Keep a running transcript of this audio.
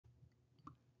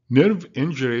Nerve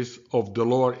injuries of the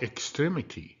lower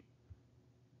extremity.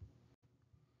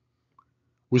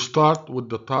 We start with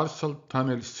the tarsal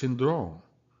tunnel syndrome.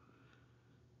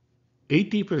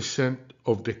 80%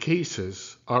 of the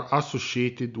cases are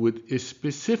associated with a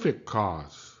specific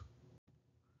cause.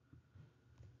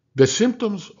 The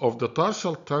symptoms of the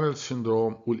tarsal tunnel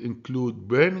syndrome will include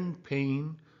burning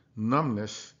pain,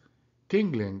 numbness,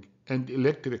 tingling, and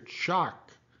electric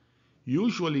shock,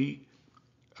 usually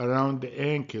around the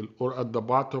ankle or at the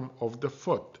bottom of the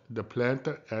foot, the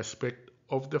plantar aspect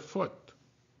of the foot.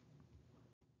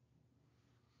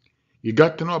 You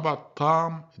got to know about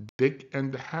Tom, Dick,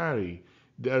 and Harry,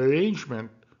 the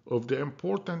arrangement of the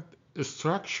important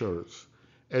structures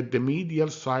at the medial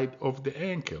side of the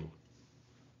ankle.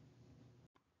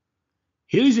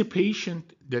 Here is a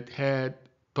patient that had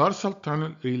tarsal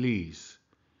tunnel release,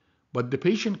 but the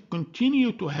patient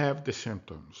continued to have the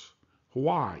symptoms.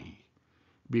 Why?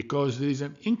 Because there is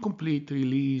an incomplete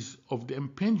release of the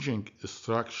impinging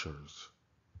structures.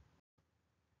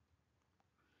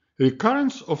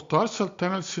 Recurrence of tarsal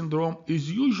tunnel syndrome is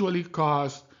usually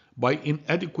caused by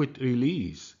inadequate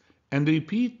release, and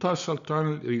repeat tarsal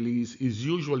tunnel release is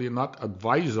usually not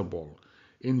advisable.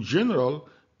 In general,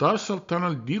 tarsal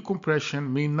tunnel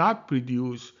decompression may not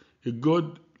produce a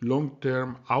good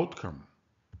long-term outcome.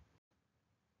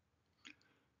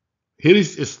 Here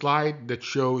is a slide that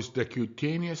shows the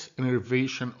cutaneous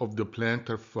innervation of the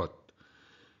plantar foot.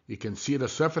 You can see the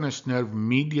saphenous nerve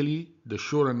medially, the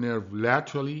shoulder nerve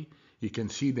laterally. You can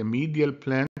see the medial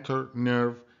plantar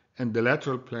nerve and the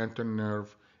lateral plantar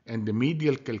nerve and the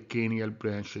medial calcaneal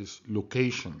branches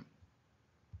location.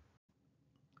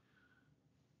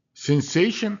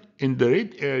 Sensation in the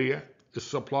red area is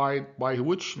supplied by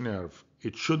which nerve?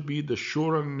 It should be the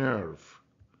shoulder nerve.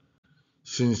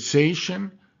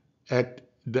 Sensation at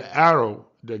the arrow,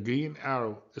 the green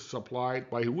arrow, is supplied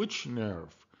by which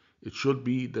nerve? It should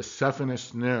be the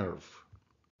saphenous nerve.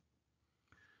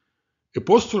 A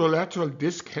posterolateral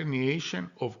disc herniation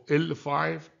of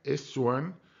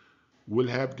L5-S1 will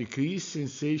have decreased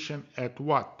sensation at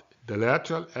what? The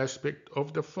lateral aspect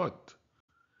of the foot.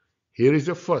 Here is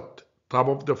the foot. Top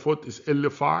of the foot is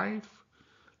L5,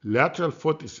 lateral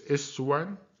foot is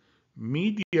S1,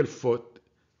 medial foot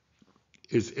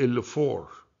is L4.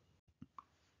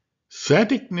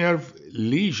 Sciatic nerve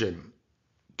lesion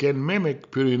can mimic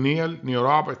peroneal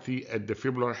neuropathy at the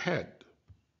fibular head.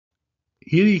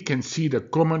 Here you can see the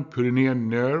common peroneal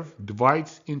nerve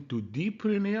divides into deep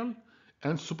peroneal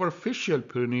and superficial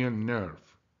peroneal nerve.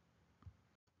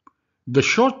 The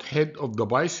short head of the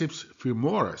biceps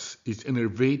femoris is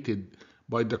innervated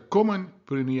by the common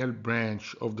peroneal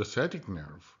branch of the sciatic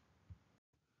nerve.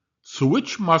 So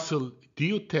which muscle do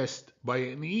you test by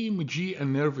an EMG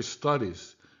and nerve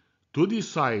studies to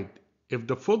decide if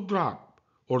the foot drop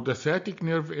or the sciatic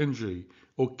nerve injury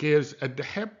occurs at the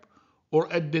hip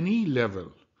or at the knee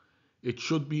level? It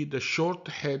should be the short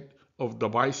head of the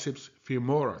biceps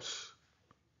femoris.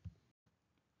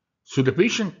 So the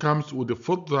patient comes with a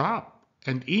foot drop,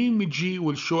 and EMG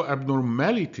will show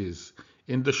abnormalities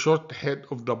in the short head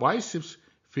of the biceps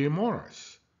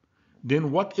femoris.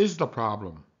 Then what is the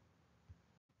problem?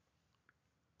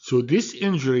 So this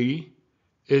injury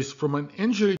is from an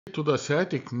injury to the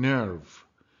sciatic nerve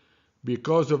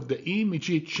because of the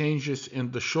EMG changes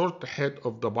in the short head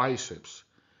of the biceps,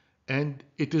 and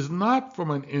it is not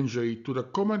from an injury to the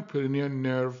common peroneal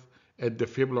nerve at the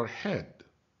fibular head.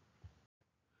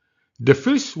 The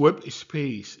first webbed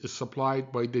space is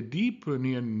supplied by the deep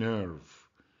peroneal nerve,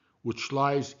 which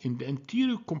lies in the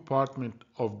anterior compartment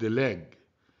of the leg,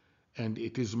 and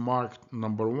it is marked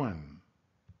number 1.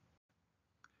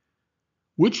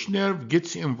 Which nerve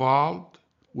gets involved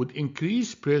with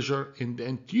increased pressure in the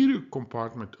anterior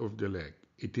compartment of the leg?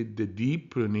 It is the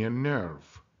deep peroneal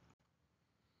nerve,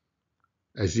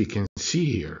 as you can see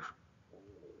here.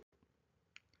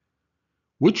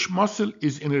 Which muscle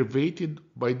is innervated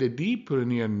by the deep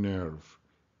peroneal nerve?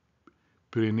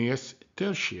 Peroneus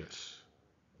tertius.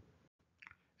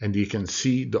 And you can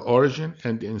see the origin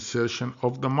and the insertion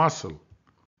of the muscle.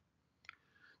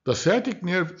 The sciatic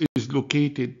nerve is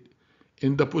located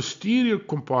in the posterior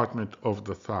compartment of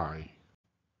the thigh,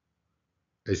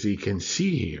 as you can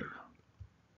see here.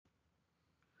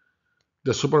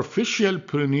 The superficial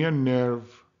peroneal nerve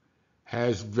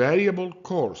has variable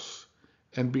course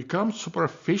and becomes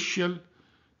superficial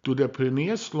to the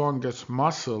peroneus longus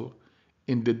muscle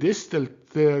in the distal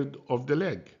third of the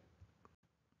leg.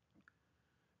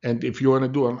 And if you want to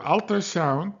do an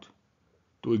ultrasound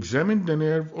to examine the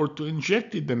nerve or to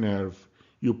inject the nerve,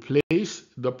 you place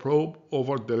the probe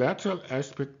over the lateral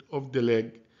aspect of the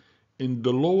leg in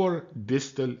the lower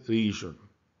distal region.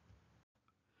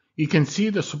 You can see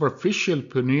the superficial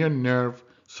peroneal nerve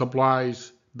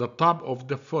supplies the top of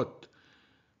the foot,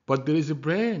 but there is a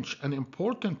branch, an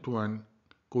important one,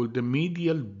 called the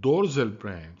medial dorsal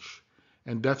branch,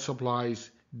 and that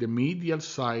supplies the medial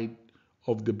side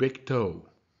of the big toe.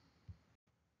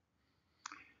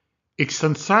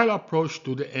 Extensile approach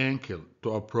to the ankle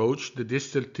to approach the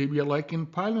distal tibia, like in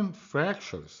pilon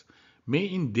fractures,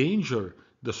 may endanger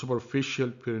the superficial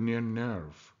peroneal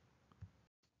nerve.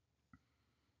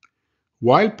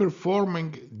 While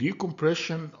performing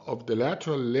decompression of the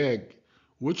lateral leg,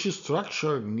 which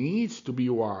structure needs to be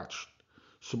watched?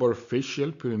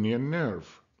 Superficial peroneal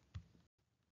nerve.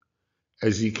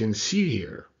 As you can see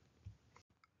here,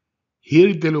 here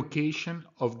is the location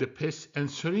of the pes and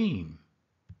serine.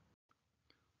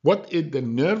 What is the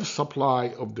nerve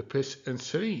supply of the pes and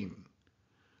serine?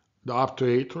 The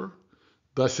obturator,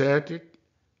 the sciatic,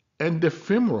 and the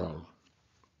femoral.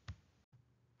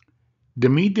 The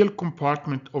medial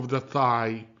compartment of the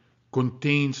thigh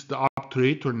contains the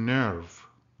obturator nerve,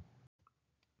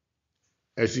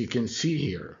 as you can see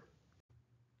here.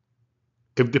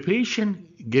 If the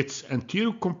patient gets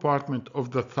anterior compartment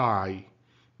of the thigh,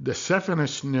 the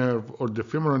saphenous nerve or the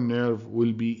femoral nerve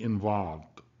will be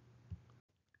involved,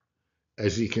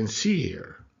 as you can see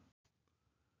here.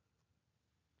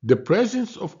 The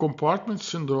presence of compartment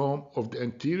syndrome of the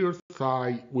anterior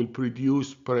thigh will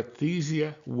produce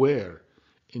paresthesia wear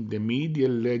in the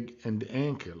medial leg and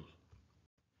ankle.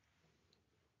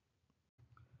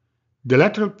 The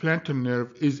lateral plantar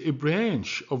nerve is a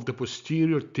branch of the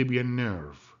posterior tibial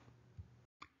nerve.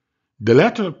 The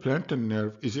lateral plantar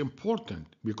nerve is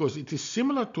important because it is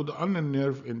similar to the ulnar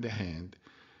nerve in the hand.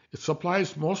 It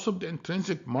supplies most of the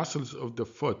intrinsic muscles of the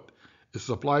foot. It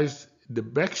supplies the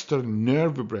Baxter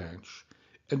nerve branch,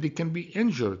 and it can be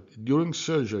injured during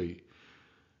surgery,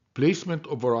 placement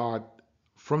of a rod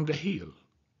from the heel.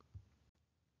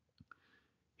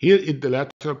 Here is the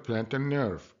lateral plantar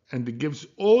nerve, and it gives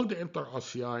all the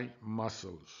interossei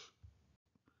muscles.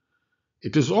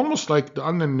 It is almost like the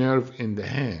ulnar nerve in the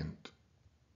hand.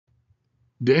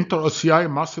 The interossei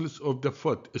muscles of the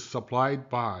foot is supplied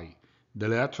by the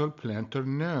lateral plantar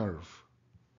nerve.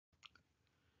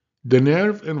 The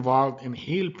nerve involved in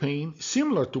heel pain,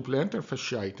 similar to plantar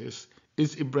fasciitis,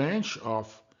 is a branch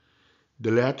of the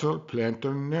lateral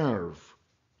plantar nerve.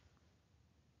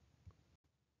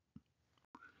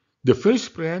 The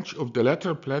first branch of the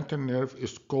lateral plantar nerve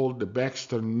is called the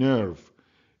Baxter nerve.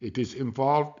 It is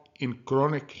involved in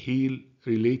chronic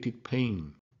heel-related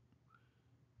pain.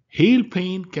 Heel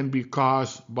pain can be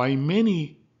caused by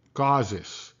many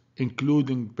causes,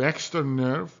 including Baxter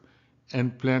nerve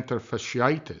and plantar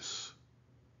fasciitis.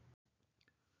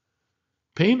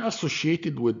 Pain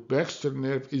associated with Baxter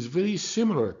nerve is very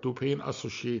similar to pain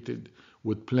associated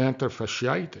with plantar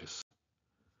fasciitis.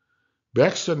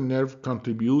 Baxter nerve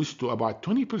contributes to about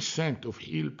 20% of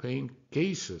heel pain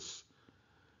cases,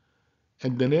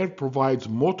 and the nerve provides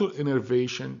motor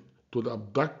innervation to the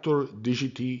abductor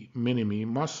digiti minimi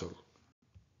muscle.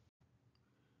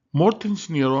 Morton's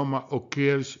neuroma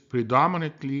occurs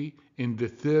predominantly in the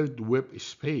third whip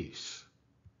space.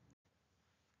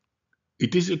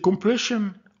 It is a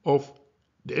compression of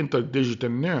the interdigital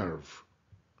nerve.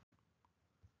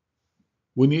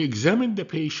 When you examine the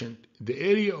patient, the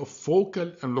area of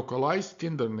focal and localized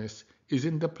tenderness is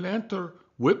in the plantar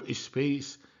whip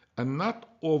space and not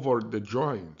over the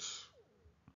joints.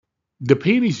 The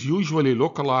pain is usually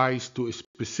localized to a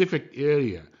specific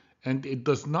area, and it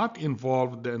does not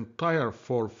involve the entire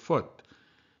forefoot.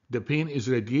 The pain is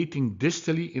radiating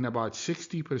distally in about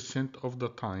 60% of the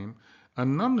time,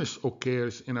 and numbness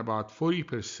occurs in about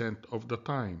 40% of the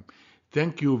time.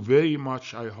 Thank you very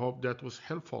much. I hope that was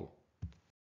helpful.